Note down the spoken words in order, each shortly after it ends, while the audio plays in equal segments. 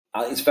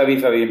it's very,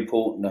 very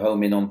important to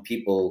home in on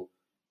people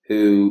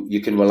who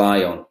you can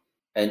rely on.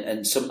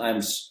 And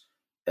sometimes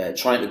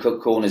trying to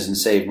cut corners and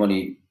save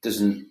money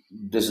doesn't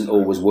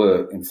always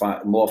work. In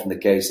fact, more often the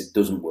case, it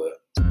doesn't work.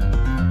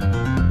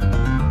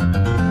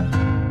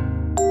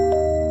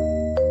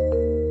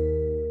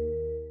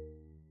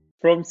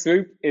 From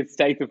Swoop, it's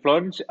Take the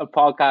Plunge, a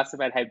podcast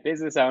about how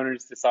business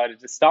owners decided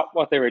to stop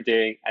what they were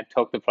doing and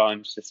took the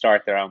plunge to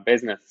start their own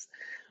business.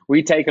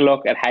 We take a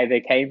look at how they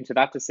came to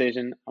that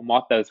decision and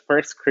what those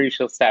first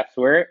crucial steps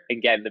were in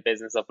getting the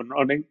business up and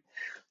running.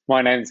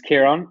 My name is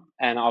Kieran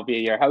and I'll be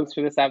your host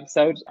for this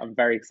episode. I'm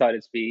very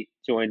excited to be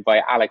joined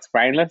by Alex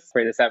Brownless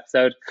for this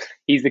episode.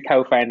 He's the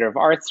co-founder of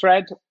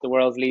ArtThread, the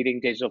world's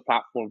leading digital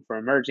platform for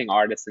emerging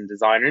artists and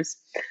designers,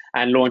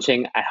 and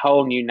launching a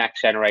whole new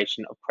next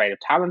generation of creative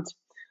talent.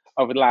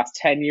 Over the last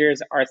 10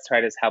 years,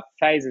 ArtThread has helped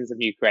thousands of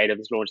new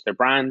creatives launch their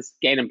brands,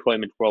 gain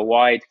employment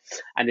worldwide,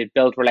 and they've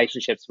built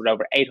relationships with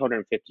over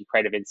 850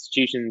 creative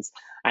institutions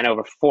and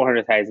over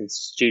 400,000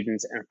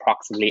 students in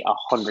approximately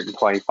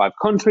 125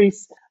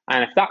 countries.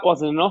 And if that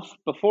wasn't enough,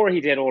 before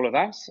he did all of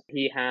that,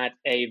 he had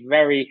a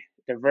very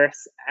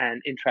diverse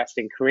and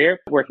interesting career,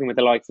 working with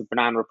the likes of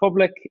Banana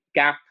Republic,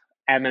 Gap,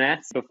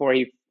 M&S, before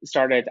he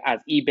started as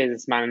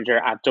e-business manager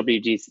at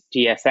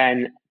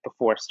WGSN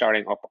before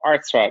starting up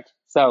ArtThread.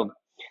 So,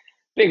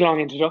 big long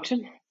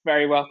introduction.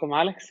 Very welcome,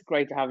 Alex.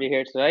 Great to have you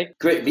here today.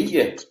 Great to meet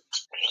you.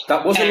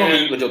 That was a long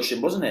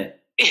introduction, wasn't it?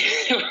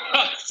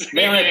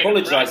 May I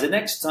apologise? The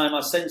next time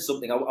I send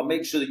something, I'll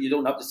make sure that you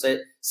don't have to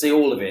say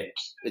all of it.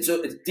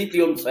 It's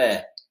deeply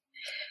unfair.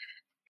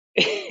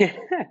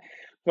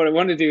 What I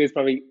want to do is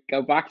probably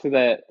go back to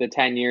the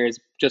 10 years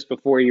just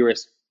before you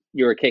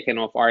were kicking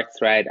off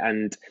ArtThread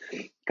and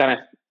kind of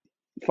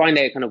find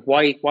out kind of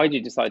why did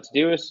you decide to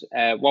do it?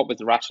 What was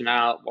the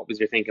rationale? What was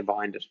your thinking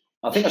behind it?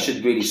 I think I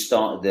should really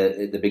start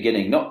at the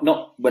beginning,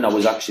 not when I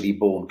was actually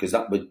born, because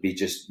that would be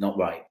just not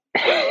right.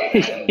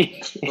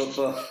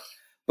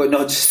 But no,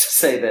 just to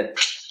say that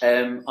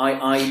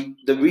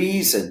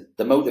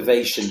the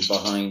motivation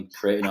behind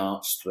creating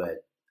ArtThread,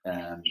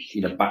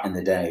 back in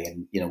the day,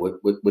 and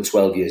we're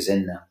 12 years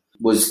in now,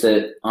 was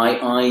that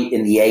I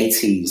in the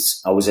 80s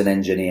I was an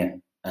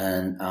engineer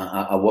and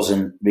I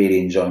wasn't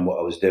really enjoying what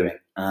I was doing,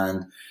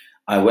 and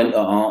I went to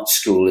art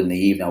school in the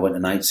evening. I went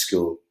to night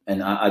school,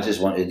 and I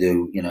just wanted to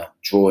do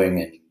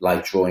drawing and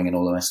light drawing and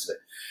all the rest of it.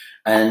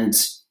 And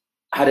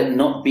had it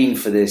not been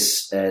for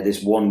this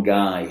one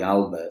guy,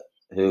 Albert,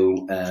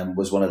 who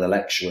was one of the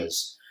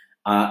lecturers,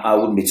 I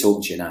wouldn't be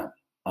talking to you now.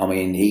 I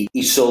mean,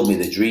 he sold me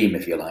the dream,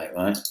 if you like,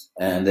 right?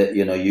 And that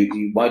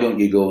you why don't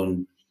you go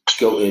and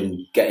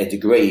get a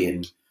degree?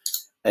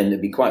 And to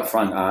be quite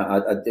frank,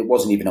 it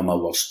wasn't even on my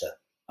roster.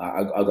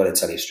 I got to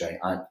tell you straight.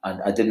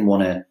 I didn't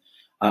want to.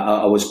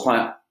 I was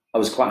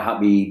quite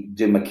happy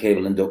doing my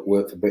cable and duct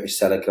work for British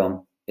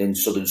Telecom in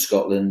southern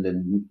Scotland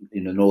and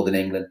northern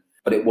England,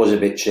 but it was a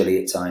bit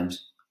chilly at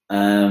times. He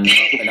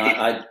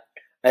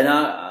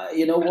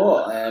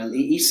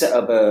set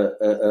up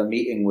a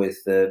meeting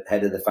with the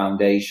head of the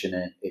foundation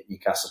at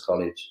Newcastle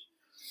College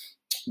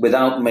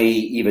without me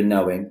even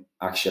knowing,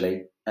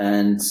 actually.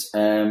 And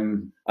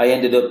I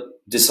ended up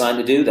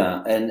deciding to do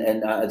that,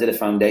 and I did a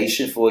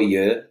foundation for a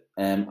year.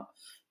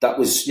 That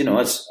was,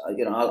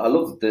 I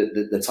love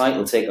the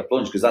title "Take a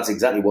Plunge" because that's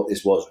exactly what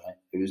this was, right?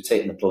 It was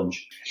taking the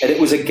plunge, and it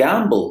was a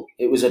gamble.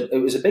 It was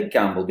a big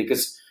gamble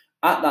because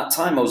at that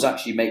time I was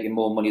actually making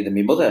more money than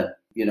my mother.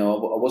 We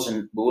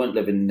weren't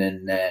living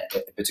in a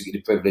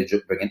particularly privileged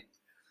upbringing,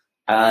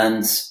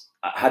 and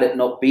had it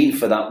not been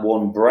for that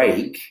one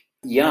break,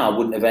 I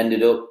wouldn't have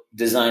ended up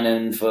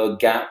designing for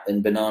Gap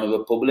and Banana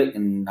Republic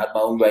and had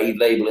my own rave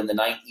label in the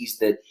 90s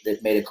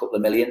that made a couple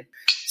of million.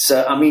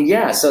 So,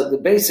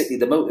 basically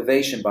the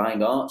motivation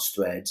behind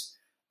ArtThread,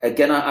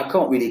 again, I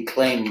can't really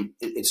claim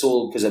it's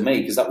all because of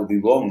me, because that would be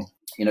wrong.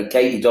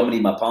 Katie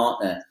Domini, my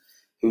partner,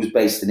 who's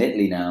based in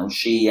Italy now,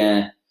 she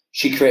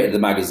created the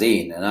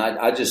magazine. And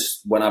I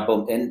just, when I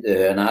bumped into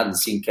her, and I hadn't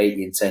seen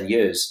Katie in 10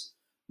 years,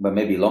 but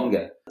maybe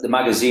longer, the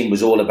magazine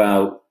was all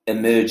about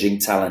emerging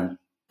talent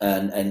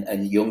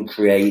and young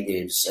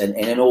creatives and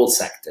in all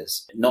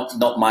sectors,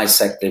 not my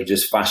sector,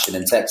 just fashion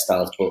and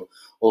textiles, but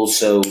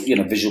also,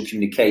 visual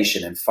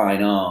communication and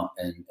fine art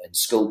and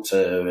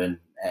sculpture and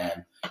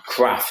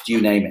craft, you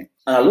name it.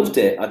 And I loved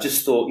it. I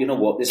just thought,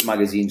 this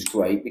magazine's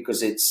great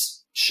because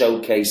it's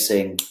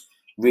showcasing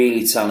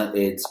really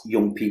talented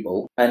young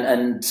people.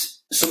 And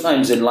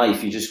sometimes in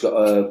life, you just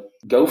got to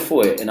go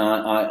for it. And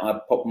I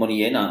popped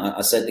money in.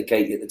 I said to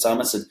Katie at the time,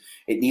 I said,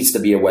 it needs to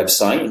be a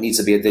website. It needs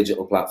to be a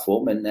digital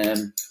platform. And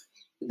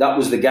that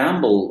was the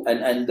gamble.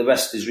 And the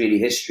rest is really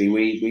history.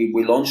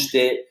 We launched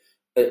it.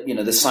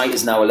 The site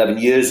is now 11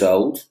 years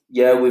old.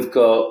 Yeah, we've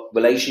got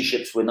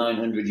relationships with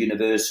 900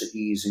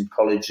 universities and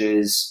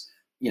colleges.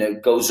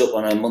 It goes up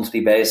on a monthly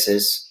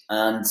basis,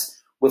 and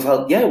we've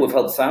helped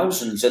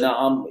thousands, and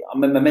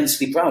I'm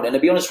immensely proud. And to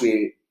be honest with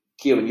you,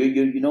 Kieran,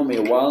 you know me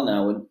a while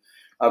now, and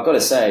I've got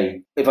to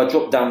say, if I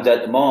drop down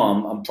dead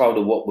tomorrow, I'm proud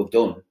of what we've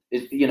done.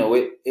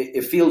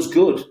 It feels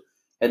good,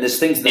 and there's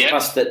things in the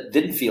past that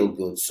didn't feel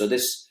good. So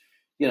this,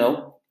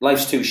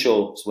 life's too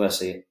short, is where I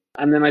see it.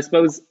 And then I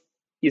suppose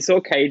you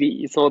saw Katie,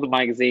 you saw the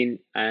magazine,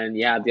 and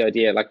you had the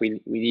idea like we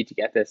need to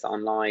get this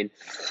online.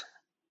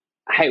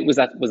 How was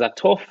that? Was that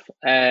tough?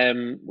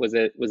 Was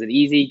it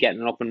easy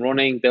getting it up and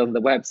running, building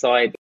the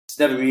website? It's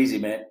never easy,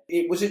 mate.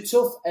 Was it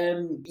tough?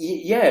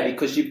 Yeah,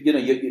 because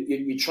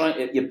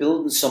you're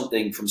building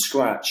something from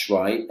scratch,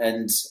 right?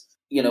 And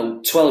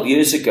 12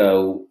 years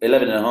ago,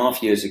 11 and a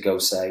half years ago,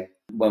 say,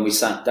 when we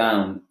sat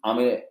down, I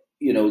mean,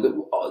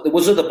 there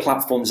was other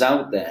platforms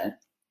out there,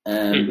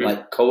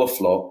 like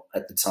Coaflot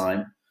at the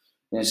time.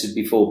 This is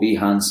before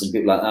Behance and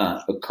people like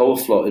that. But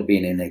Coaflot had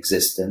been in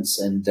existence,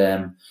 and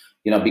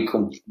I've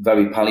become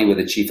very pally with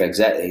the chief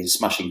executive,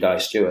 Smashing Guy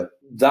Stewart.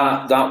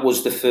 That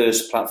was the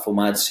first platform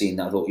I'd seen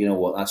that I thought, you know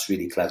what, that's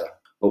really clever.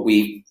 But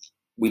we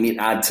need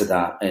to add to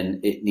that,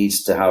 and it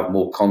needs to have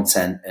more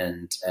content,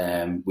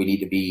 and we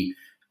need to be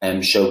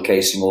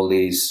showcasing all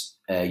these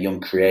young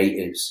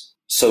creatives.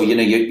 So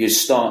you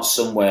start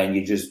somewhere and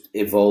you just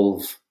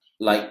evolve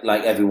like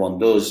everyone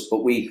does.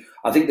 But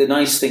I think the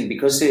nice thing,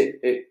 because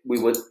we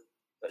were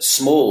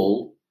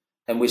small,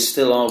 and we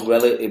still are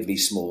relatively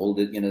small,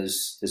 that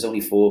there's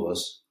only 4 of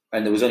us,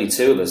 and there was only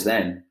 2 of us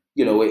then.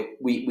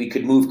 We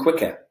could move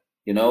quicker.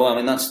 I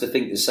mean, that's the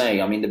thing to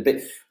say. I mean,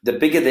 the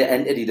bigger the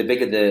entity, the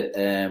bigger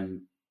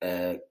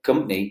the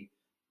company,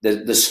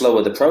 the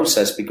slower the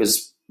process,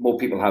 because more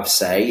people have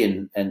say,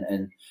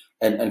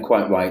 and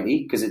quite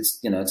rightly, because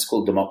it's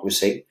called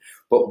democracy.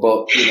 But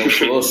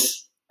for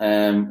us,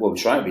 we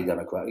try to be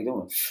democratic,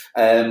 don't we?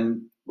 I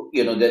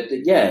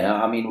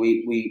mean,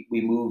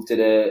 we moved at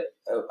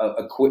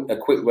a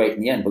quick rate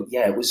in the end. But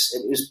yeah, it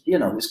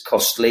was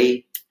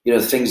costly.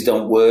 Things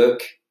don't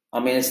work. I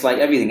mean, it's like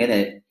everything in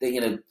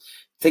it.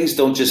 Things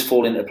don't just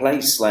fall into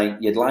place like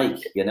you'd like.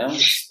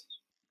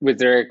 Was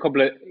there a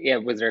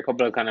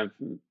couple of kind of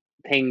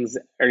things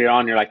earlier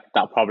on you're like,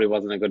 that probably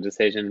wasn't a good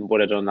decision,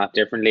 would have done that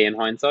differently in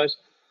hindsight?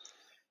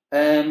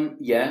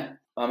 Yeah,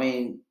 I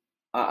mean,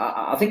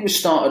 I think we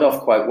started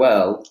off quite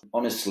well,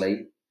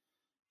 honestly.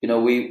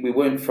 We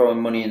weren't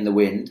throwing money in the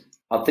wind.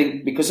 I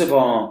think because of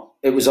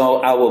it was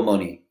our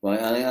money,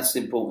 right? I think that's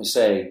important to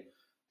say,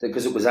 that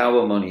because it was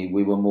our money,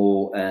 we were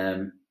more,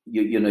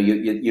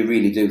 you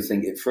really do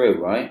think it through,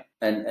 right?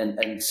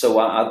 And so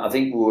I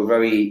think we were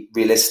very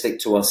realistic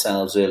to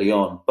ourselves early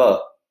on.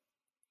 But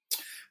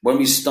when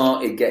we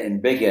started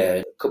getting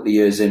bigger, a couple of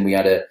years in, we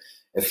had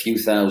a few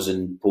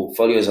thousand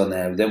portfolios on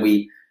there. Then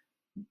we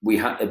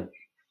had to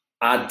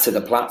add to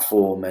the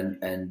platform,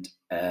 and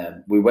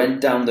we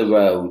went down the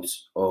road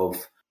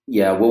of,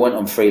 we went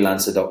on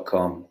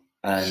freelancer.com,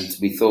 and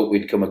we thought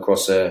we'd come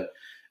across a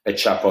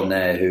chap on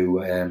there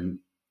who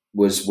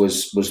was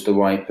the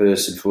right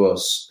person for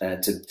us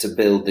to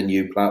build the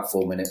new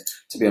platform. And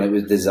to be honest, it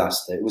was a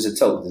disaster. It was a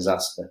total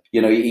disaster.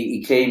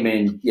 He came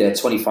in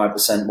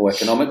 25% more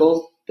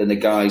economical than the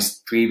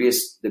guys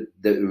previous that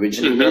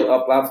originally built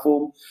our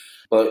platform,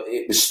 but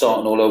it was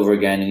starting all over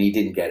again, and he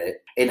didn't get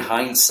it. In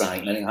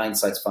hindsight, I think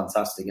hindsight's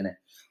fantastic, isn't it?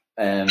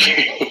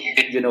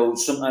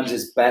 Sometimes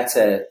it's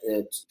better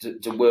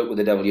to work with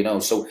the devil,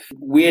 So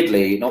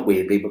not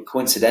weirdly, but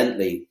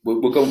coincidentally,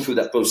 we're going through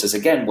that process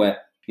again where,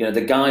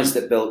 the guys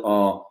that built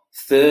our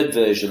 3rd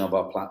version of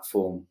our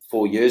platform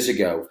 4 years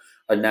ago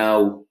are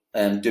now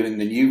doing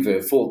the new the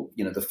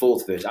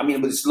 4th version. I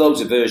mean, there's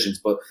loads of versions,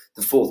 but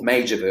the 4th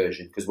major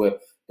version, because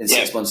in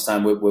 6 months'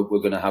 time, we're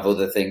going to have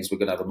other things. We're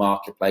going to have a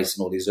marketplace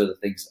and all these other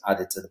things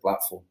added to the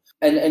platform.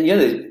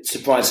 And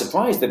surprise,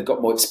 surprise, they've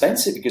got more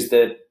expensive because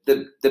they've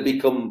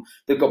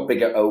got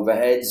bigger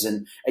overheads.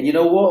 And you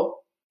know what?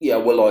 Yeah,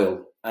 we're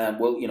loyal.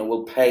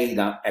 We'll pay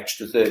that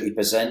extra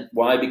 30%.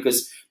 Why?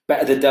 Because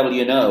better the devil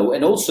you know,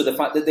 and also the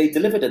fact that they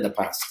delivered in the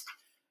past.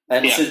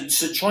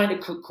 So trying to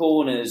cut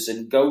corners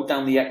and go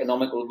down the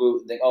economical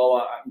route and think,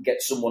 I can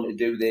get someone to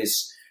do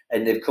this,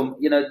 and they've come,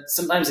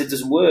 sometimes it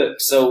doesn't work.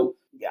 So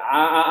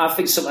I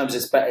think sometimes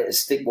it's better to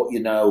stick what you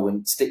know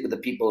and stick with the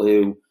people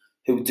who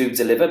do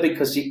deliver,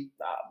 because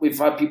we've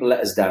had people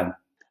let us down.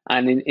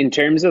 And in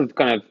terms of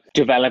kind of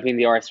developing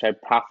the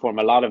RSRed platform,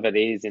 a lot of it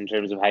is in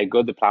terms of how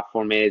good the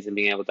platform is and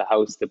being able to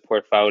host the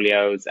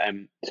portfolios.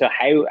 So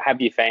how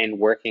have you found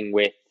working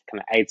with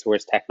kind of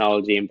outsourced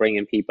technology and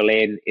bringing people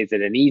in? Is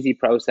it an easy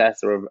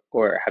process,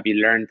 or have you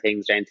learned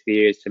things down to the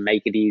years to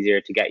make it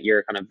easier to get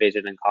your kind of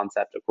vision and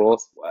concept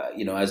across?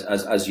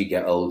 As you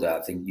get older,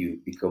 I think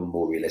you become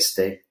more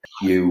realistic.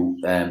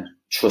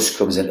 Trust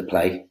comes into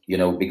play,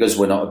 because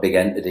we're not a big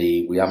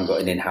entity. We haven't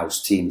got an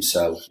in-house team.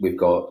 So we've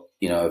got,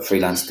 a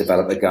freelance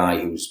developer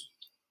guy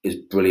is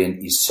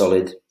brilliant. He's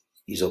solid.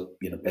 He's up,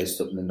 based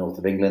up in the north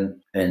of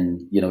England.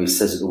 And, he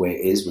says it the way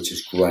it is, which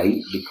is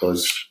great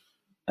because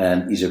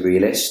he's a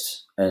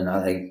realist. And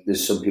I think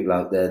there's some people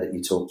out there that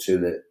you talk to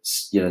that,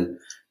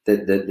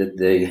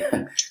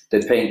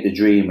 they paint the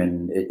dream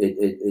and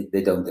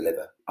they don't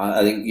deliver.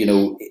 I think,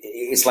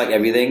 it's like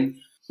everything.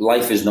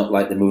 Life is not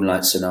like the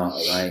Moonlight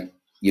Sonata, right?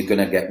 You're going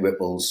to get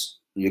ripples.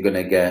 You're going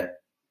to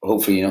get,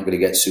 hopefully you're not going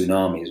to get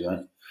tsunamis,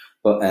 right?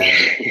 But I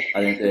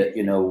think that,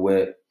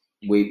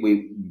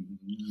 we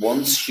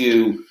once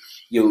you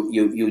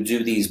you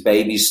do these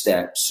baby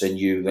steps, and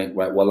you think,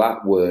 right, well,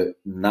 that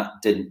worked and that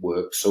didn't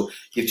work. So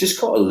you've just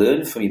got to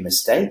learn from your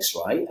mistakes,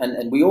 right?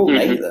 And we all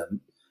make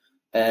them.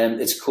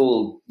 It's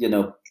called,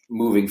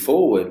 moving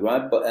forward,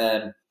 right?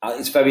 But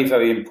it's very,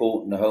 very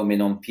important to home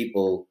in on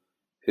people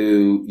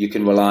who you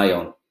can rely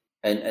on.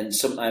 And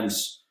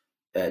sometimes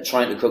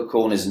trying to cut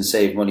corners and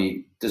save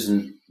money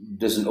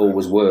doesn't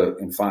always work.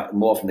 In fact,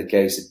 more often the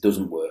case, it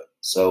doesn't work.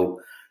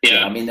 So,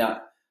 I mean,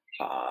 that,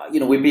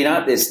 we've been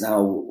at this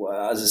now,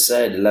 as I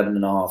said, 11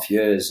 and a half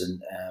years,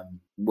 and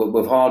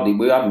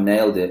we haven't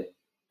nailed it.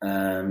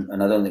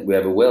 And I don't think we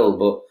ever will,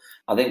 but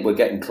I think we're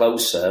getting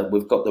closer.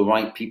 We've got the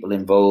right people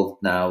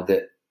involved now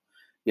that,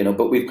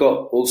 but we've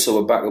got also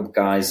a backup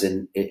guys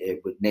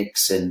with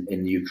Nix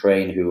in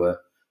Ukraine who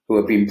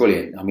have been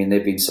brilliant. I mean,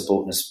 they've been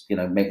supporting us,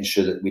 making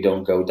sure that we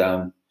don't go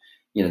down.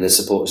 They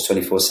support us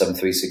 24/7,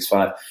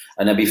 365.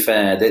 And to be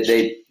fair,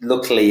 they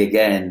luckily,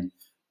 again,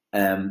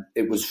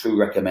 it was through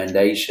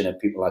recommendation of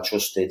people I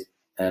trusted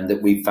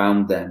that we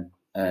found them,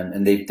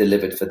 and they've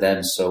delivered for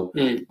them. So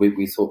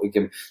we thought we'd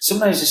give them.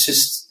 Sometimes it's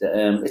just,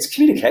 it's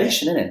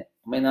communication, isn't it?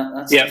 I mean,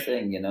 that's the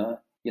thing,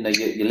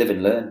 you live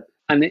and learn.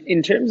 And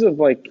in terms of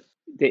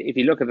if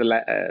you look at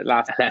the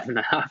last 11 and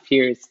a half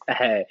years,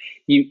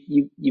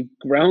 you've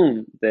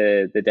grown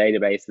the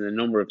database and the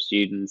number of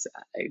students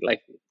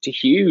to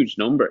huge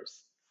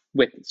numbers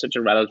with such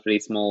a relatively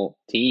small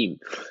team,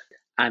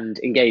 and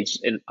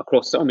engaged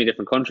across so many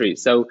different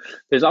countries. So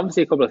there's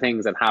obviously a couple of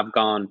things that have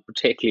gone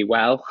particularly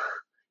well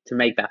to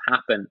make that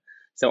happen.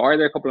 So are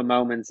there a couple of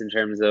moments in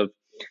terms of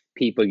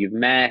people you've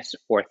met,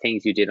 or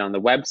things you did on the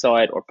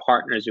website, or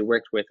partners you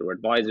worked with, or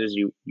advisors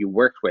you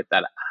worked with,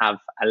 that have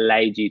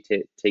allowed you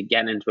to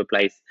get into a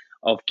place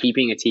of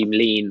keeping a team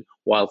lean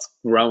whilst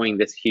growing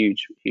this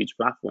huge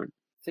platform?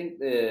 I think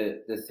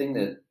the thing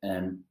that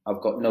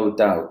I've got no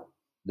doubt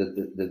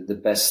that the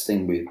best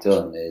thing we've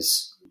done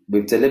is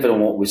we've delivered on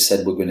what we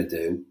said we're going to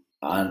do,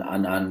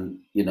 and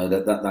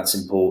that's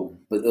important.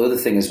 But the other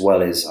thing as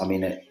well is, I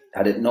mean,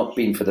 had it not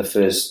been for the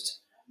first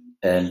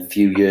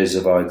few years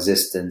of our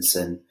existence,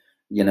 and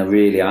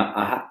really,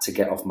 I had to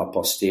get off my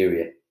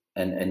posterior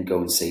and go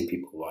and see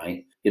people,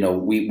 right?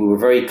 We were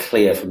very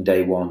clear from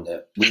day one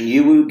that we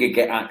knew we could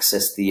get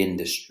access to the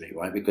industry,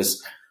 right?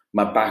 Because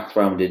my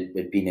background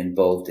had been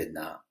involved in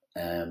that.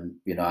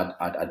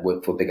 I'd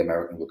worked for a big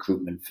American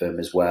recruitment firm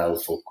as well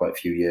for quite a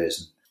few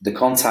years. The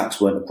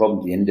contacts weren't a problem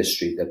in the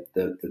industry.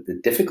 The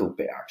difficult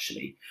bit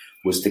actually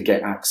was to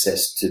get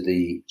access to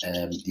the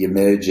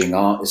emerging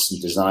artists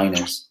and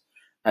designers.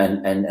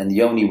 And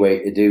the only way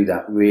to do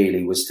that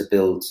really was to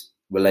build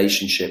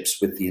relationships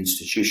with the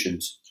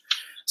institutions.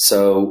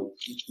 So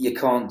you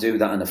can't do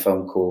that on a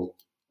phone call.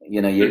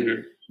 You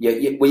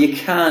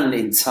can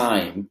in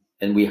time,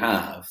 and we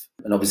have,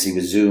 and obviously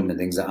with Zoom and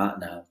things like that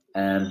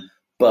now.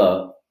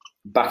 But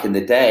back in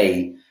the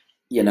day,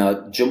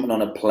 jumping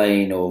on a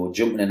plane or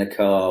jumping in a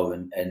car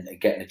and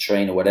getting a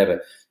train or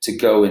whatever to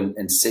go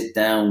and sit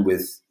down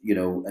with,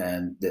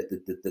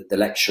 the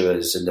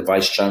lecturers and the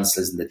vice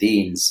chancellors and the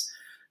deans,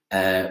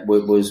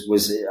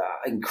 was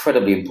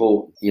incredibly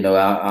important.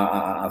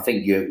 I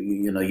think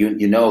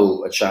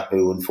you a chap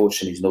who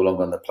unfortunately is no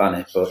longer on the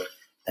planet, but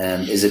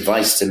his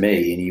advice to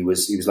me, and he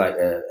was like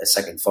a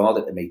second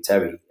father to me,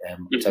 Terry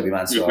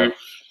Mansell,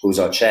 who was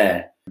our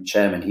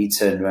chairman. He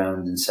turned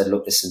around and said,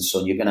 "Look, listen,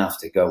 son, you're going to have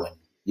to go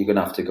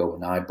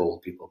and eyeball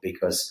people,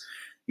 because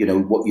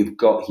what you've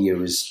got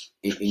here is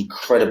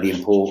incredibly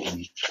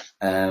important,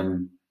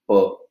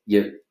 but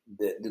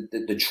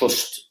the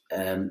trust."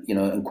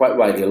 And quite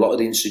rightly, a lot of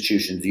the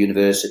institutions, the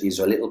universities,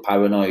 are a little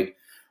paranoid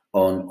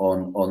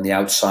on the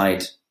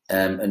outside,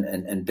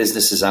 and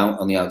businesses out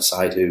on the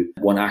outside who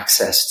want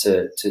access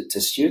to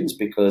students,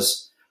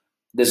 because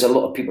there's a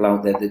lot of people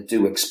out there that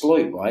do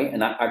exploit, right?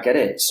 And I get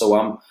it.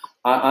 So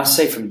I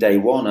say from day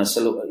one, I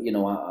say, look,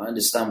 I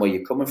understand where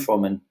you're coming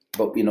from,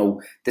 but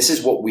this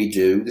is what we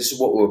do, this is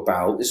what we're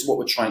about, this is what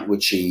we're trying to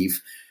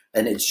achieve,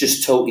 and it's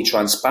just totally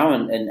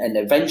transparent. And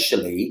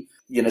eventually,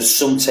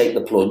 some take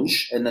the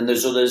plunge, and then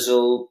there's others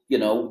who'll,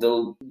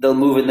 they'll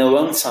move in their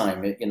own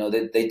time.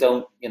 They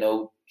don't,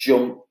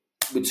 jump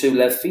with two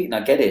left feet, and I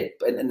get it.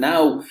 But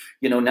now,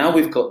 now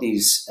we've got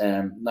these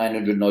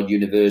 900 odd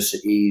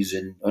universities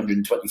in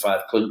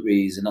 125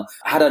 countries, and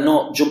had I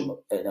not jumped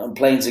on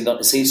planes and got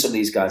to see some of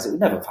these guys, it would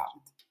never have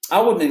happened.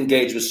 I wouldn't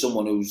engage with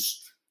someone who's,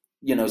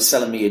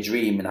 selling me a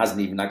dream and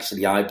hasn't even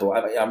actually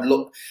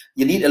eyeballed.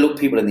 You need to look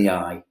people in the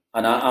eye,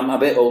 and I'm a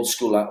bit old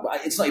school.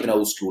 It's not even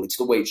old school; it's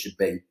the way it should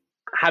be.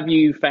 Have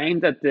you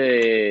found that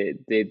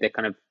the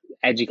kind of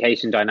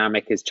education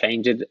dynamic has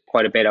changed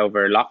quite a bit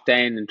over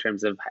lockdown in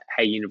terms of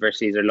how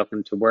universities are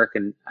looking to work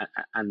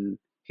and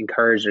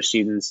encourage their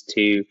students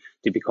to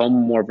become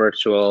more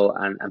virtual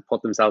and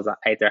put themselves out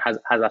there? Has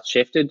that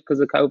shifted because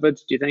of COVID,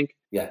 do you think?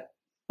 Yeah,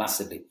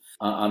 massively.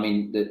 I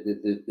mean,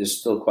 there's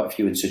still quite a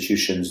few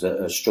institutions that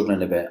are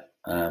struggling a bit,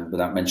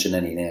 without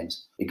mentioning any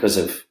names, because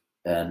of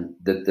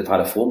they've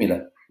had a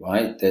formula,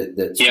 right,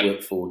 that's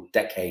worked for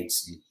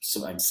decades,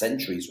 sometimes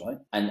centuries, right?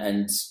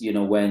 And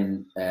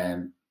when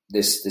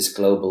this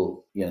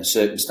global,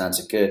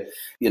 circumstance occurred,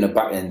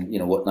 back in,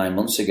 9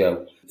 months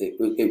ago,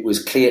 it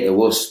was clear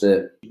to us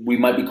that we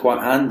might be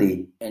quite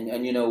handy. And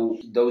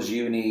those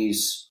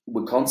unis,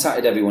 we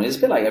contacted everyone. It's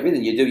a bit like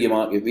everything. You do your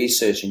market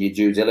research and your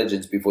due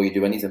diligence before you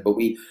do anything. But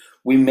we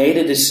made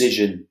a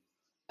decision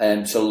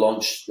to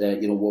launch,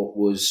 what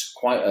was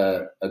quite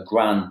a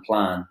grand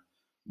plan,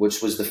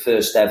 which was the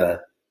first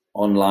ever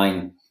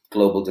online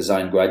global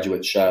design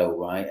graduate show,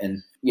 right?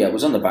 And yeah, it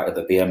was on the back of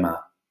the beer mat,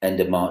 end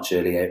of March,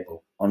 early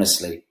April.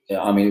 Honestly,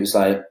 I mean, it was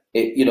like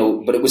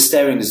but it was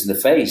staring us in the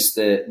face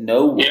that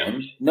no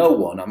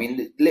one, I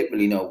mean,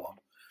 literally no one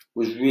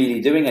was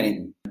really doing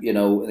anything.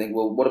 I think,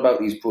 well, what about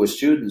these poor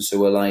students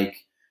who are like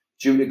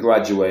due to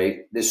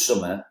graduate this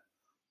summer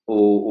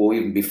or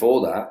even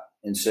before that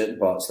in certain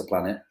parts of the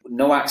planet?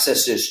 No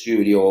access to a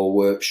studio or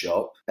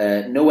workshop,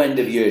 no end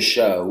of year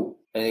show.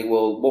 And I think,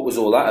 well, what was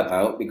all that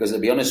about? Because to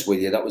be honest with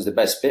you, that was the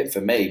best bit for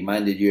me, my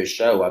end of year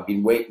show. I've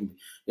been waiting,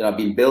 I've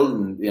been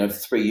building, for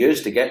 3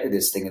 years to get to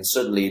this thing, and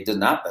suddenly it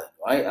didn't happen,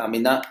 right? I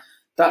mean,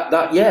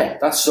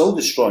 that's soul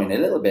destroying a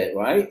little bit,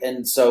 right?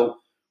 And so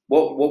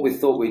what we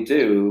thought we'd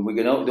do,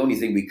 the only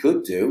thing we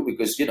could do,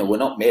 because, we're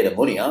not made of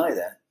money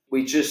either.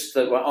 We just,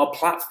 our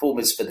platform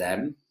is for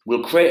them.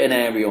 We'll create an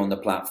area on the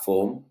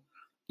platform.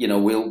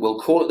 We'll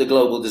call it the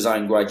Global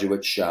Design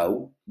Graduate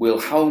Show. We'll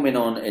home in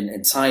on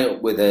and tie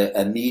up with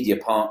a media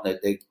partner,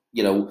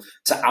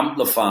 to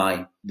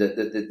amplify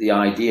the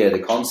idea, the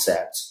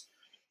concept.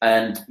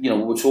 And,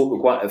 we'll talk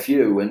with quite a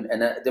few. And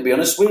to be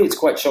honest with you, it's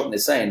quite shocking to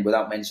say, and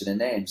without mentioning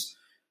names,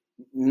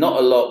 not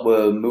a lot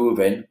were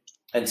moving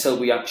until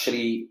we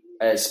actually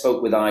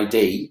spoke with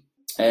ID.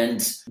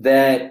 And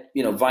their,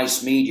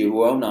 Vice Media,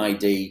 who own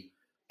ID,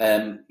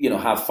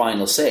 have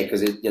final say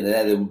because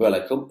they're the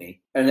umbrella company.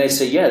 And they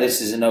say, yeah, this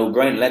is a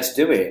no-brainer, let's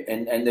do it.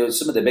 And there were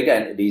some of the bigger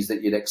entities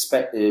that you'd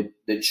expect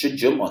that should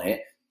jump on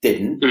it,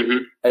 didn't. Mm-hmm.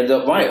 And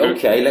they're right,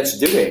 okay, let's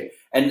do it.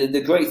 And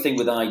the great thing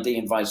with ID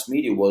and Vice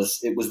Media was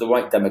it was the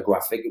right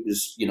demographic. It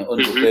was,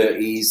 under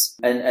 30s.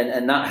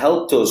 And that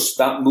helped us.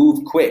 That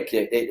moved quick.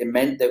 It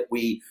meant that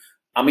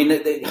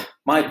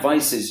my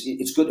advice is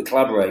it's good to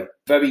collaborate.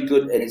 Very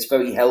good, and it's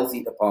very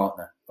healthy to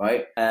partner,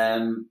 right?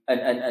 And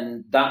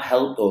that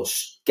helped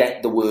us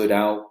get the word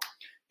out.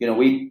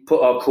 We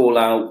put our call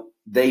out.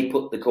 They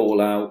put the call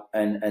out,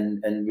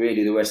 and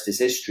really the rest is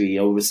history.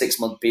 Over a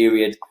 6-month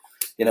period,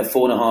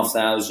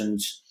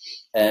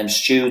 4,500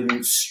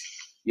 students,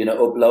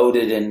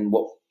 uploaded in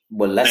what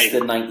were less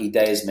than 90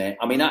 days, mate.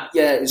 I mean,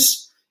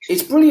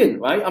 it's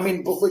brilliant, right? I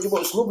mean, but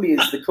what's lovely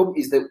is the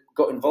companies that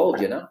got involved,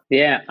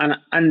 Yeah,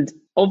 and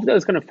of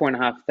those kind of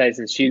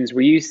 4,500 students,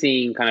 were you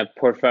seeing kind of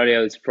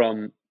portfolios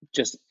from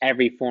just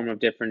every form of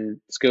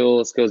different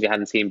schools you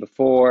hadn't seen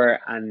before?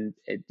 And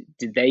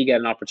did they get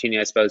an opportunity,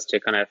 I suppose, to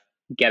kind of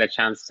get a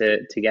chance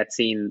to get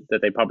seen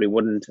that they probably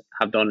wouldn't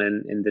have done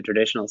in the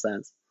traditional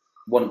sense?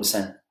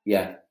 100%,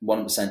 yeah,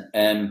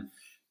 100%.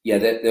 Yeah,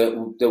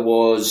 there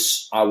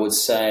was, I would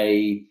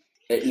say,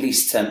 at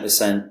least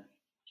 10%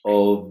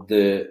 of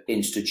the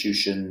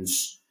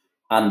institutions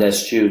and their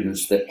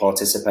students that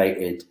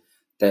participated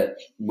that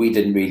we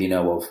didn't really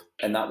know of.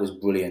 And that was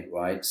brilliant,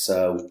 right?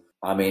 So,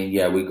 I mean,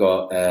 yeah, we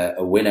got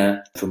a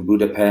winner from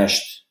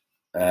Budapest.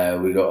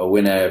 We got a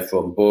winner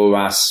from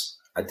Borås.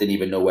 I didn't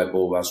even know where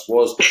Borås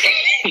was.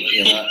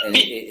 And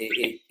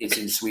it's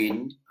in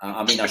Sweden.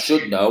 I mean, I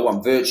should know.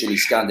 I'm virtually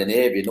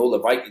Scandinavian. All the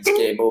Vikings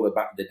came over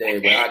back in the day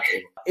when I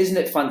came. Isn't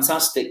it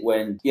fantastic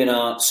when,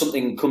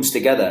 something comes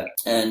together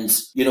and,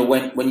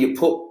 when you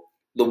put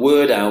the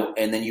word out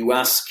and then you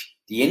ask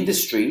the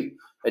industry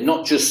and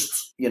not just,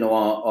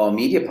 our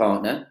media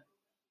partner,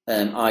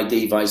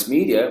 ID Vice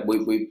Media,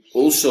 we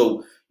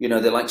also,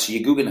 the likes of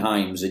your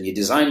Guggenheims and your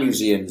design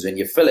museums and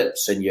your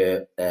Philips and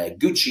your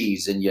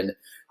Gucci's and your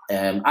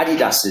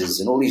Adidas's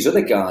and all these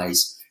other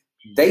guys,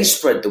 they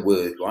spread the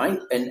word, right?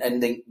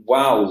 And think,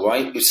 wow,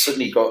 right? We've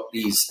suddenly got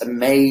these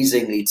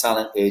amazingly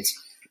talented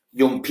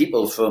young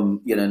people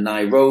from,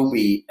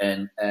 Nairobi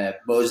and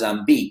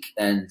Mozambique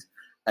and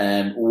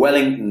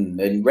Wellington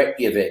and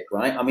Reykjavik,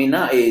 right? I mean,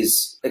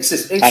 it's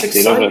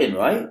exciting,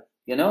 right?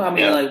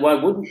 Like, why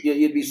wouldn't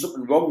you'd be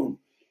something wrong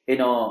in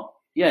our,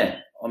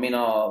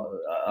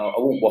 I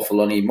won't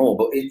waffle on anymore,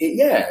 but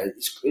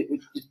it's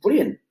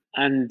brilliant.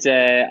 And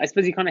I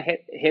suppose you kind of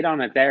hit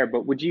on it there,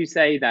 but would you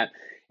say that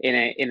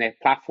in a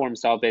platform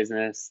style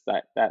business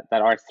that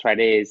ArtsThread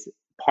is,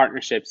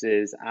 partnerships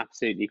is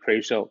absolutely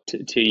crucial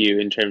to you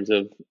in terms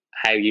of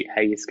how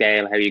you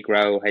scale, how you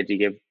grow, how do you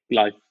give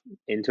life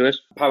into it?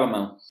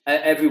 Paramount.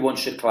 Everyone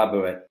should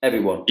collaborate.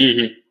 Everyone.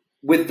 Mm-hmm.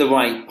 With the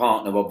right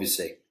partner,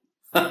 obviously.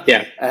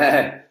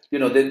 Yeah.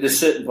 There's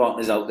certain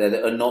partners out there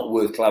that are not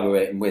worth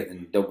collaborating with,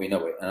 and don't we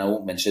know it? And I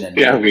won't mention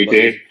any. Yeah, we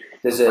do.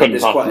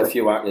 There's quite a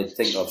few out there to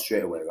think of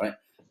straight away, right?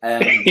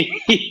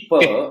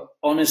 But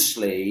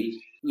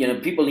honestly,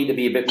 people need to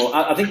be a bit more.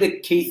 I think the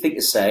key thing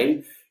to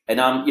say, and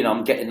I'm in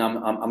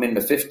my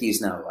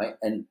 50s now, right?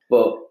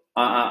 But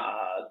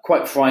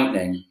quite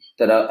frightening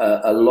that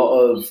a lot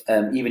of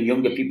even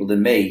younger people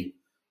than me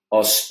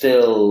are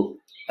still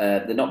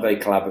they're not very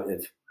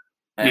collaborative.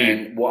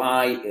 And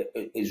what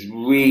is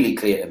really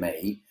clear to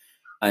me,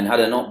 and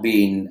had I not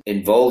been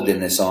involved in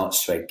this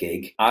Arts Thread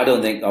gig, I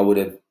don't think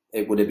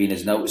it would have been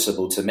as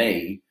noticeable to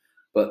me.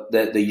 But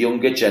the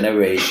younger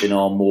generation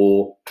are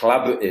more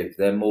collaborative.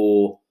 They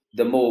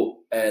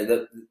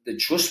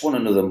trust one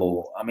another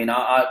more. I mean,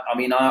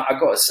 I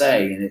got to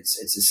say, and it's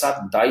a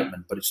sad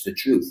indictment, but it's the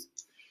truth.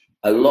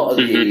 A lot of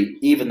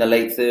even the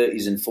late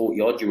 30s and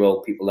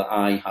 40-odd-year-old people that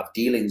I have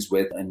dealings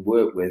with and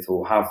work with,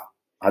 or have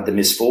had the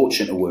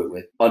misfortune to work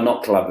with, are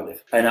not collaborative,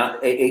 and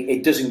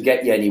it doesn't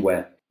get you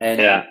anywhere, and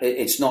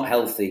it's not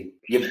healthy.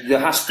 There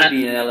has to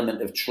be an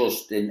element of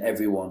trust in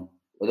everyone,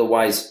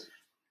 otherwise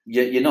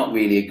you're not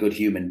really a good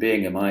human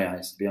being in my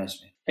eyes, to be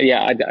honest with you.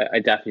 Yeah, I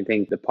definitely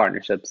think the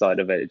partnership side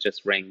of it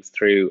just rings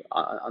through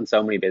on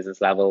so many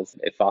business levels.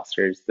 It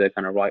fosters the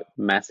kind of right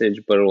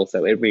message, but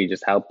also it really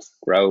just helps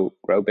grow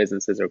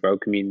businesses or grow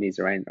communities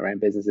around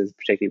businesses,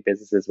 particularly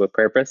businesses with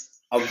purpose.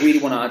 I really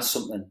want to add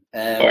something.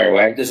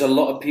 There's a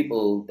lot of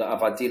people that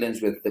I've had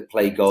dealings with that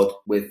play God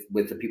with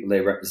the people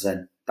they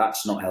represent.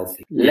 That's not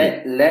healthy.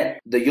 Let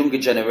the younger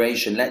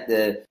generation,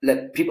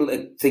 let people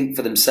think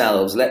for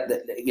themselves.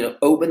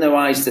 Open their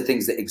eyes to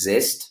things that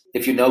exist.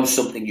 If you know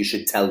something, you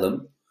should tell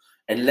them,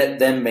 and let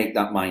them make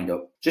that mind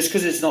up. Just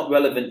because it's not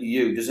relevant to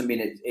you doesn't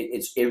mean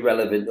it's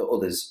irrelevant to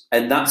others.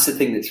 And that's the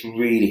thing that's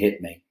really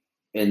hit me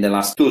in the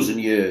last dozen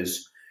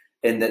years,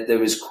 in that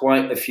there is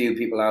quite a few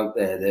people out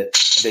there that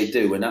they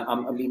do, and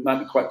it might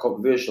be quite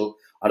controversial.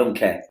 I don't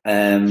care.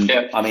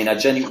 I mean, I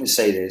genuinely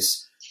say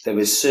this. There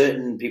is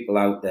certain people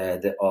out there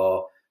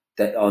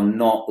that are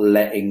not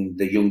letting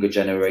the younger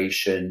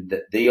generation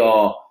that they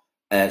are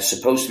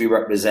supposed to be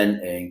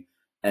representing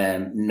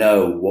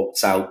know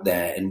what's out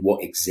there and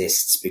what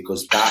exists,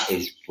 because that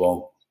is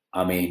wrong.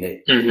 I mean,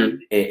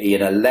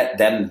 let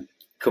them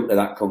come to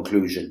that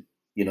conclusion.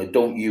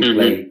 Don't you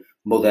play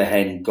mother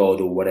hen God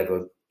or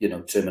whatever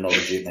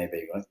terminology it may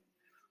be, right?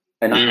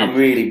 And I'm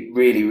really,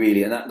 really,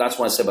 really, and that's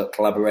why I say about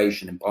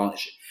collaboration and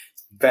partnership.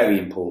 Very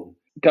important.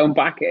 Going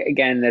back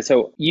again,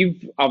 so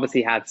you've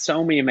obviously had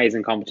so many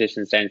amazing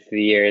competitions down through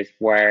the years,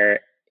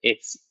 where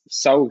it's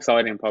so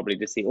exciting probably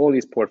to see all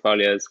these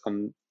portfolios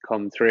come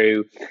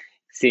through,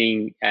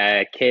 seeing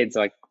kids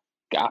like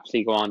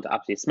absolutely go on to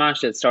absolutely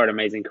smash it, start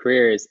amazing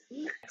careers.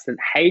 So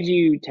how do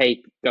you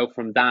go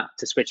from that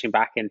to switching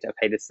back into,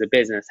 okay, this is a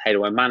business, how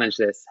do I manage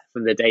this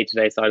from the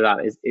day-to-day side of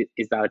that?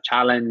 Is that a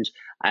challenge,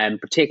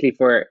 particularly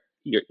for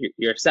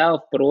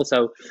yourself, but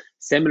also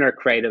similar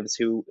creatives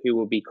who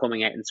will be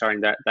coming out and starting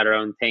their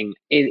own thing?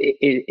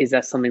 Is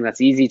that something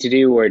that's easy to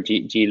do, or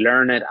do you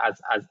learn it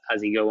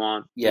as you go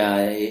on?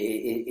 Yeah,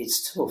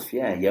 it's tough.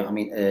 Yeah. I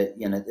mean,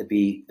 to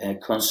be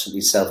constantly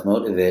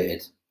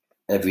self-motivated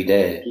every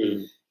day.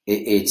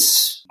 I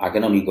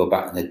can only go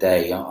back in the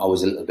day. I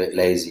was a little bit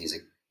lazy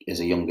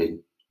as a young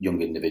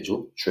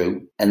individual,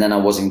 true, and then I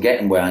wasn't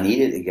getting where I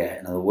needed to get.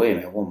 And I thought, wait a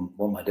minute,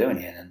 what am I doing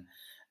here?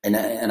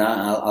 And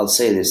I'll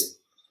say this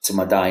to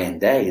my dying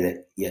day,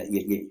 that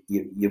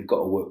you've got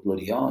to work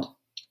bloody hard.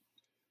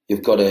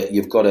 You've got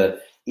to,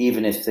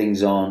 even if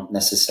things aren't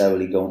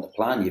necessarily going to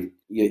plan,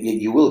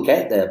 you will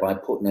get there by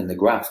putting in the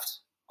graft,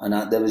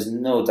 and there is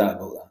no doubt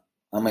about that.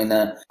 I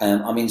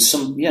mean,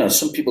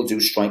 some people do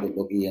strike it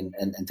lucky and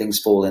things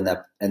fall in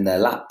their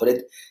lap,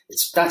 but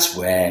that's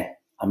rare.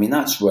 I mean,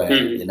 that's rare,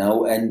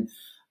 And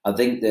I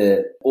think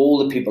that all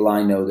the people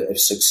I know that have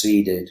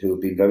succeeded, who have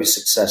been very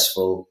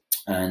successful,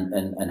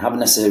 and haven't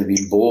necessarily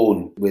been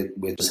born with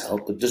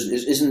help, but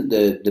isn't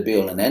the be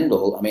all and end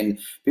all. I mean,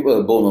 people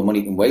are born with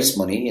money can waste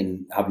money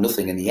and have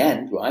nothing in the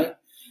end, right?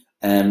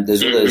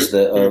 There's others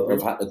that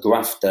have had to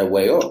graft their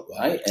way up,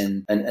 right?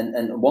 And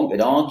one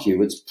could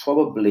argue it's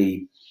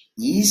probably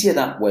easier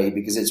that way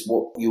because it's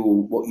what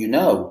you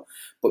know.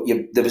 But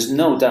there is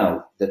no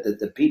doubt that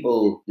the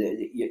people,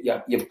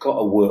 you've got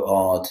to work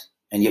hard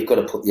and you've got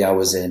to put the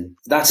hours in.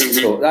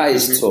 That's tough. That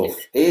is tough.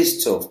 It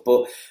is tough.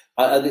 But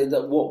I think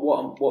that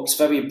what's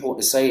very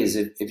important to say is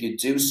if you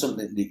do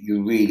something that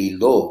you really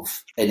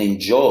love and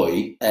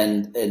enjoy,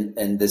 and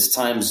there's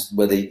times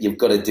where you've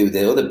got to do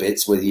the other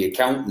bits with the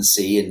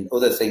accountancy and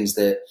other things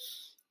that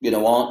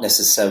aren't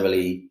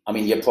necessarily, I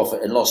mean, your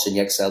profit and loss in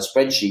your Excel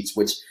spreadsheets,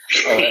 which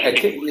are a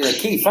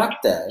key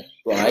factor,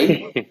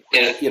 right? And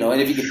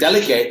if you can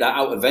delegate that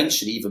out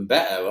eventually, even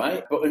better,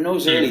 right? But in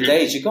those early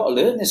days, you've got to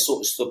learn this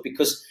sort of stuff,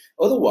 because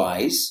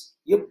otherwise,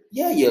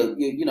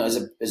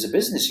 as a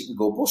business, you can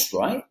go bust,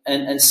 right?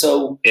 And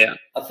so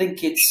I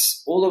think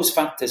it's all those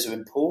factors are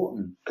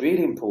important,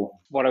 really important.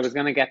 What I was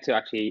going to get to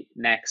actually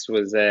next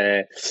was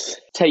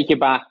take you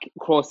back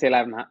across the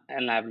 11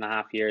 and a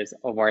half years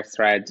of Arts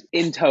Thread.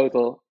 In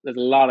total, there's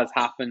a lot has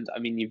happened. I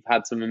mean, you've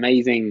had some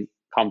amazing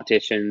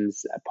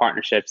competitions,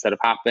 partnerships that have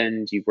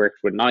happened. You've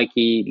worked with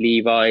Nike,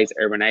 Levi's,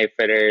 Urban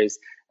Outfitters,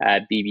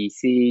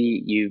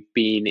 BBC. You've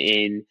been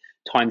in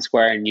Times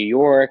Square in New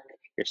York.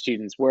 Your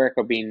students' work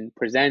are being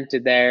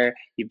presented there.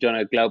 You've done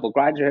a global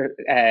graduate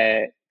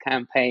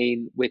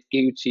campaign with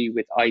Gucci,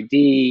 with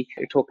ID.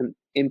 You're talking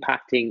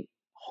impacting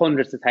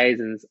hundreds of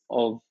thousands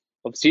of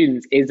of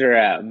students, is there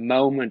a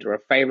moment or a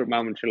favorite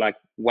moment you're like,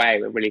 wow,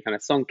 it really kind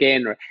of sunk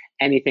in, or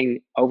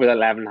anything over the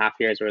 11 and a half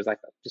years where it's like,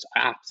 just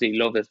I absolutely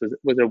love this?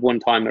 Was there one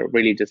time it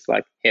really just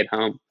like hit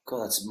home?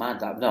 God, that's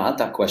mad. No, I had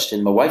that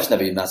question. My wife's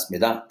never even asked me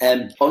that.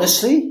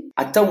 Honestly,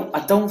 I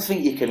don't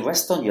think you can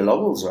rest on your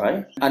laurels,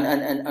 right?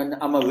 And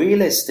I'm a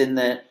realist in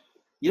that,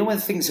 you know, when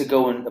things are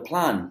going to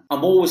plan,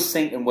 I'm always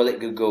thinking, well, it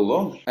could go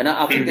wrong. And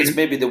I think it's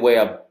maybe the way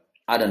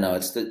I don't know,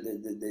 it's the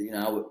you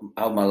know,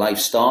 how my life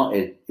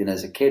started, you know,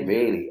 as a kid,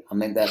 really. I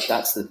mean,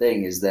 that's the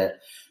thing, is that,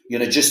 you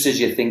know, just as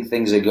you think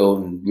things are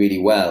going really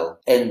well,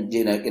 and,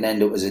 you know, it can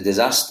end up as a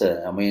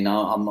disaster. I mean,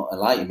 I'm not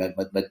like you,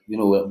 but you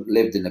know,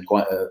 lived in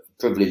quite a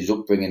privileged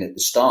upbringing at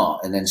the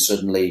start, and then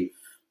suddenly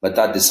my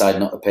dad decided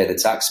not to pay the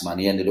tax man.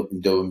 He ended up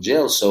in Durham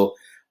jail. So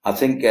I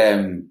think,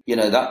 you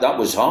know, that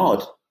was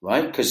hard,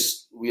 right?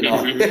 Because, you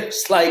know,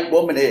 it's like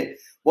one minute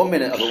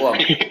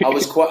I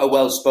was quite a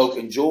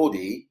well-spoken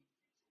Geordie,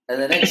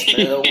 and the next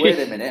minute, oh, wait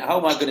a minute, how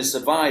am I going to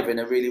survive in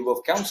a really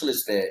rough council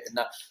estate? And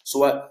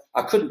so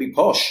I couldn't be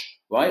posh,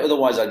 right?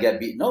 Otherwise I'd get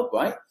beaten up,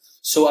 right?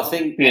 So I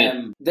think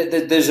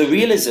there's a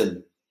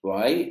realism,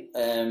 right?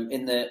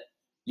 In that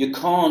you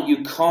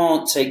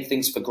can't take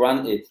things for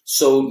granted.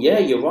 So yeah,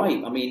 you're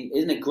right. I mean,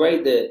 isn't it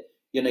great that,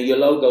 you know, your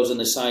logo's on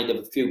the side of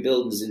a few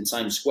buildings in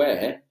Times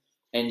Square,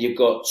 and you've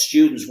got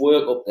students'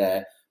 work up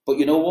there? But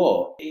you know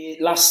what?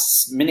 It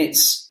lasts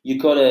minutes. You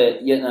gotta,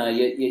 you know,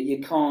 you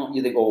can't.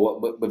 You think,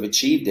 oh, we've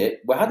achieved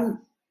it. We're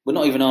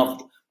not even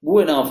half. We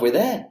weren't halfway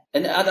there,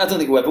 and I don't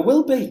think we ever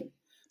will be,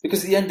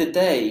 because at the end of the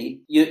day,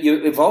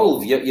 you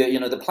evolve. You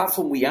know, the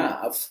platform we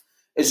have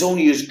is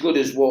only as good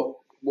as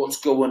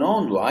what's going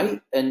on, right?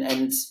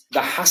 And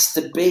there has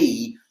to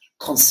be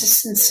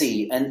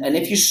consistency, and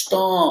if you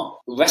start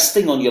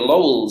resting on your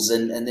laurels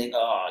and think,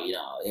 oh, you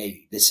know,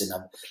 hey, listen,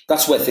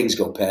 that's where things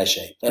go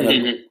pear-shaped,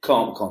 and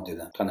can't do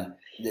that. Kind of,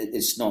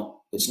 it's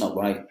not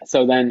right.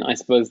 So then, I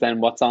suppose, then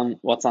what's on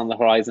the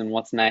horizon?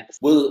 What's next?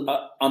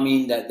 Well, I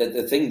mean,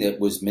 the thing that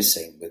was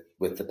missing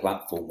with the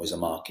platform was a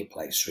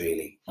marketplace.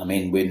 Really, I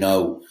mean, we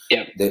know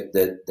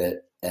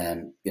that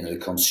you know, the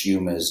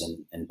consumers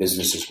and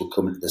businesses will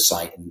come into the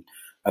site and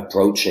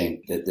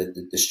approaching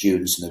the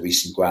students and the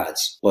recent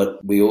grads.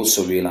 But we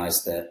also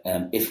realised that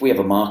if we have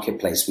a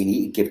marketplace, we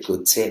need to give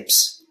good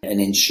tips and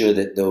ensure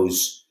that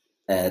those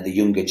the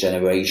younger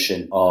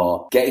generation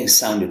are getting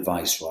sound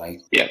advice, right?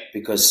 Yeah.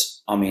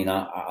 Because I mean,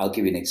 I'll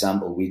give you an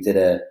example. We did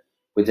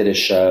a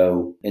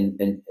show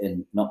in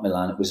not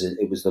Milan. It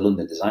was the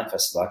London Design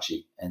Festival,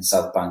 actually, in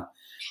South Bank,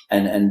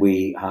 and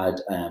we had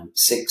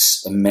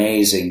 6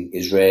 amazing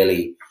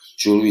Israeli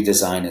jewelry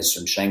designers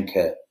from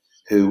Schenker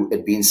who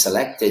had been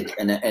selected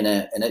in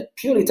a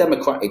purely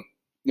democratic,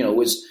 you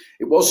know,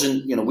 it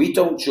wasn't, you know, we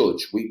don't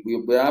judge. We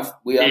have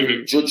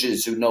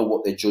judges who know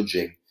what they're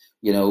judging.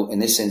 You know, in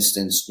this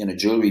instance, you know,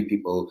 jewelry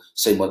people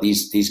saying, well,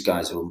 these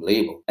guys are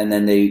unbelievable. And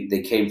then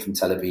they came from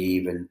Tel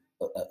Aviv and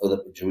other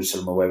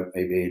Jerusalem or wherever,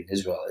 maybe in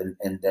Israel,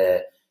 and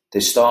they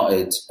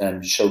started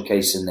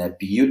showcasing their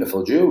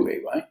beautiful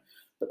jewelry, right?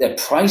 But their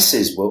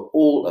prices were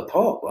all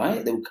apart,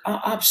 right? They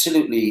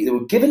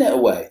were giving it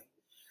away.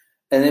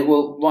 And it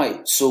will,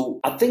 right. So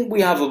I think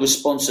we have a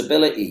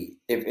responsibility.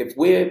 If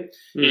we're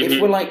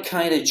like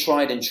kind of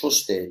tried and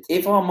trusted,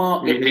 if our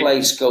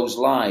marketplace goes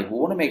live, we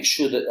want to make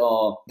sure that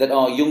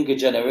our younger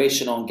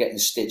generation aren't getting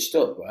stitched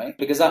up, right?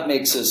 Because that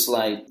makes us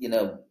like, you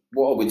know,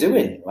 what are we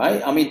doing,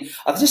 right? I mean,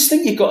 I just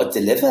think you've got to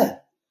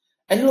deliver.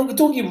 And look,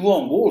 don't get me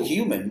wrong, we're all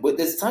human. But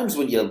there's times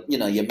when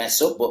you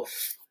mess up, but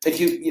if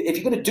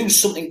you're going to do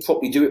something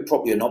properly, do it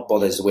properly or not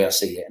bother, is the way I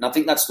see it. And I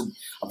think that's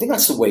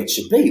the way it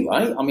should be,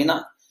 right? I mean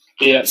that.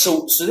 Yeah.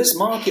 So this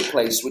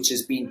marketplace, which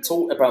has been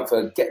talked about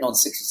for getting on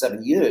 6 or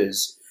 7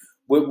 years,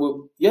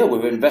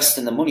 we're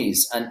investing the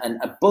monies,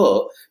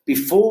 but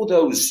before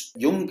those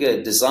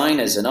younger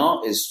designers and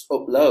artists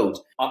upload,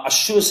 I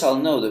sure as hell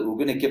know that we're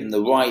going to give them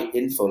the right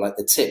info, like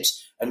the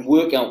tips, and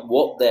work out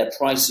what their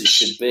prices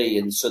should be,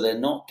 and so they're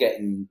not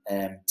getting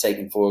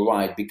taken for a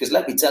ride. Because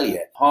let me tell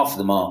you, half of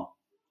them are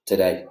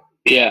today.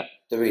 Yeah.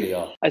 They really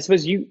are. I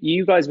suppose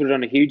you guys would have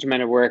done a huge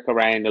amount of work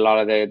around a lot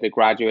of the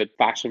graduate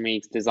fashion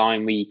weeks,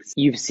 design weeks.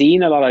 You've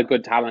seen a lot of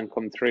good talent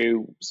come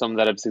through, some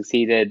that have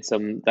succeeded,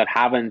 some that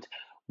haven't.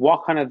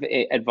 What kind of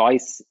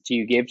advice do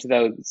you give to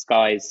those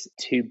guys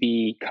to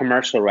be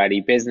commercial ready,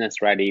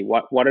 business ready?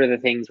 What are the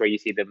things where you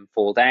see them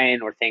fall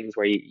down, or things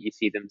where you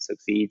see them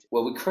succeed?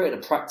 Well, we created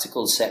a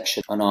practical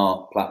section on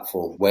our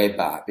platform way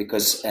back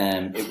because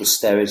it was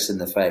staring us in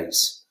the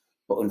face.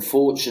 But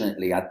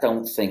unfortunately, I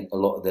don't think a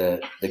lot of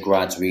the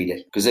grads read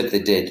it, because if they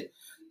did,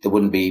 they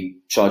wouldn't be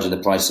charging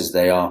the prices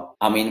they are.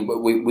 I mean,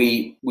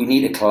 we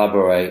need to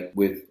collaborate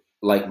with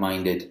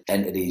like-minded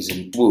entities,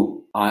 and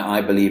WOOP,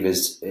 I believe,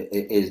 is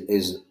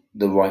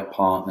the right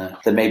partner.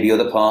 There may be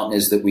other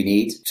partners that we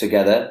need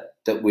together,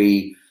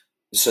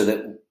 so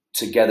that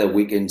together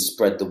we can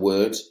spread the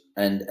word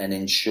and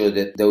ensure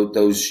that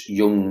those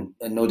young,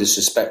 and no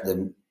disrespect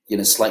them, you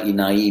know, slightly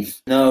naive.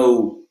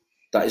 No.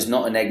 That is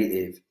not a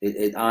negative.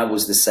 I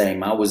was the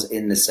same. I was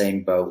in the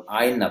same boat.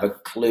 I didn't have a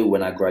clue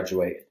when I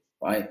graduated,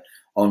 right,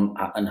 on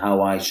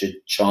how I should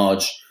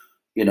charge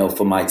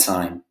for my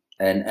time.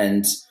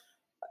 And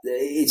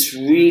it's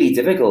really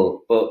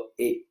difficult, but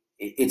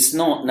it's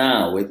not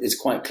now. It's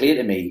quite clear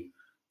to me,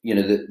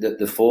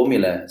 the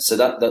formula.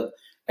 So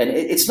and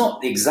it's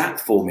not the exact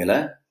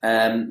formula.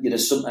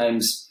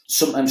 Sometimes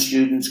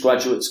students,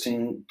 graduates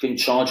can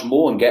charge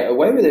more and get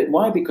away with it.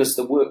 Why? Because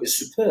the work is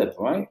superb,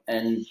 right?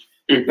 And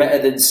better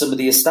than some of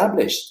the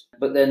established.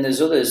 But then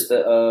there's others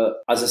that are,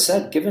 as I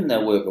said, giving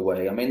their work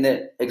away. I mean,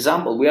 the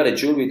example, we had a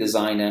jewellery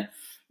designer,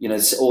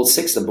 all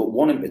 6 of them, but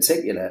one in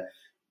particular.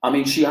 I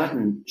mean, she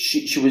hadn't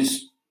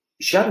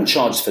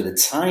charged for the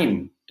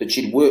time that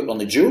she'd worked on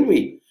the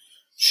jewellery.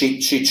 She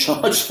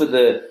charged for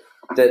the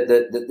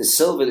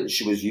silver that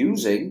she was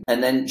using,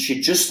 and then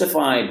she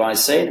justified by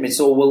saying to me,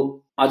 "So,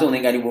 well, I don't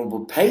think anyone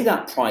would pay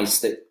that price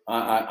that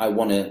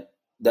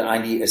that I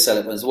need to sell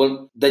it."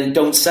 Well, then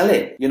don't sell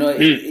it.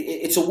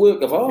 It's a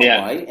work of art,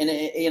 right?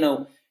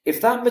 And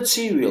if that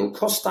material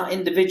cost that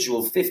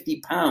individual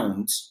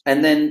 £50,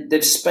 and then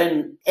they've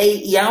spent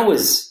 80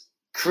 hours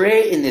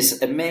creating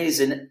this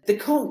amazing, they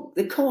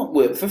can't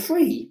work for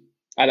free.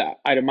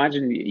 I'd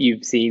imagine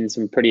you've seen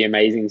some pretty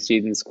amazing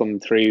students come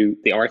through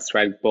the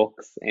Artsthread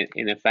books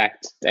in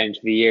effect down to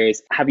the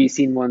years. Have you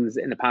seen ones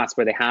in the past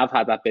where they have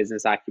had that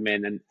business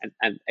acumen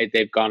and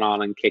they've gone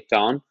on and kicked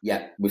on?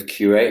 Yeah, we've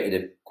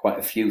curated quite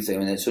a few things. I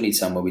mean, it's only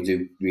time where we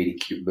do really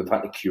we've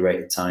had to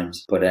curate at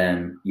times. But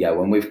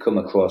when we've come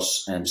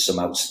across some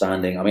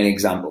outstanding,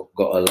 example,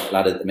 got a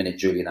lad at the minute,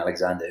 Julian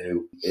Alexander,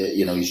 who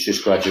he's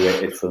just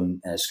graduated from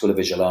School of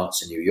Visual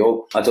Arts in New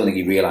York. I don't think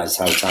he realised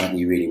how talented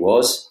he really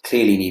was.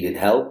 Clearly needed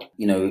help.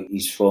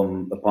 He's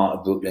from a part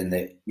of Brooklyn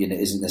that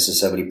isn't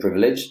necessarily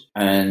privileged,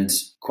 and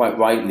quite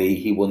rightly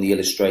he won the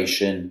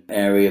illustration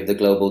area of the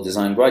Global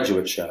Design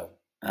Graduate Show,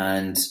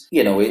 and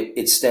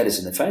it stared us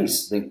in the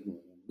face.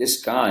 This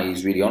guy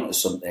is really onto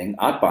something.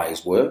 I'd buy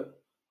his work.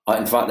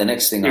 In fact, the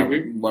next thing,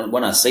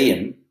 when I see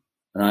him,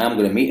 and I am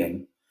going to meet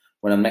him,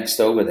 when I'm next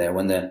over there,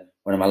 when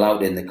I'm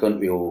allowed in the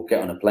country or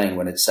get on a plane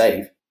when it's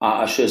safe,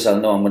 I sure as hell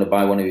know I'm going to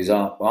buy one of his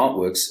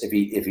artworks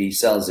if he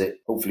sells it,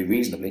 hopefully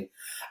reasonably.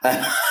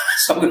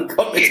 So I'm going to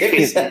cut my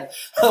tickets.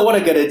 I want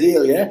to get a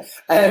deal, yeah.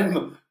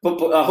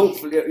 But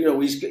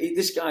hopefully,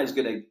 this guy's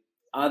going to.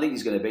 I think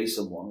he's going to be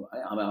someone.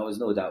 I was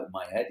no doubt in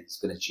my head he's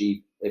going to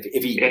achieve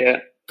if he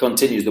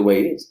continues the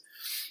way he is.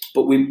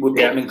 But we put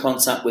him in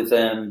contact with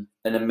an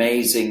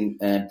amazing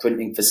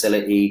printing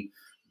facility,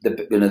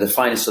 the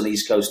finest on the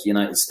East Coast of the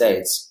United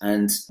States,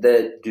 and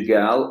the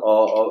Dugal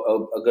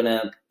are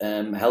going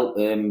to help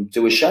him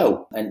do a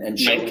show and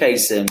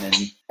showcase him,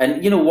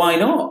 and why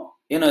not?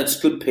 It's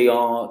good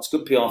PR. It's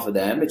good PR for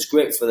them. It's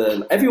great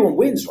for everyone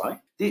wins, right?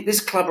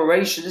 This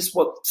collaboration is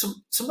what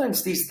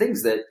sometimes these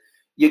things that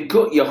your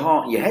gut, your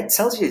heart, your head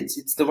tells you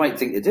it's the right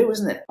thing to do,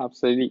 isn't it?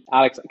 Absolutely.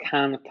 Alex, I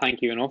can't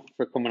thank you enough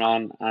for coming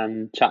on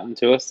and chatting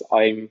to us.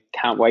 I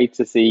can't wait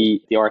to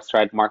see the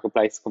Artsthread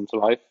marketplace come to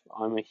life.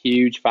 I'm a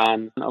huge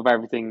fan of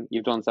everything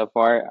you've done so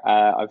far.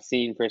 I've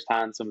seen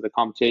firsthand some of the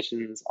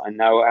competitions. I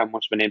know how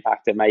much of an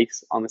impact it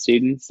makes on the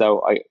students.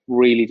 So I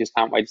really just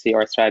can't wait to see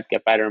Artsthread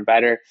get better and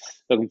better.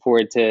 Looking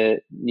forward to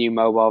new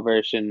mobile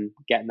version,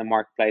 getting the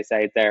marketplace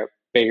out there,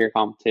 bigger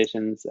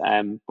competitions.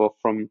 But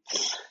from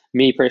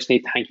me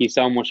personally, thank you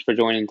so much for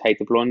joining Take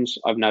the Plunge.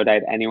 I've no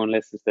doubt anyone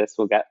listens to this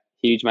will get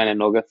huge amount of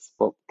nuggets,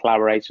 but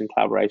collaboration.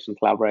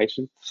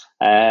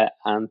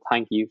 And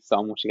thank you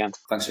so much again.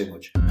 Thanks very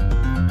much.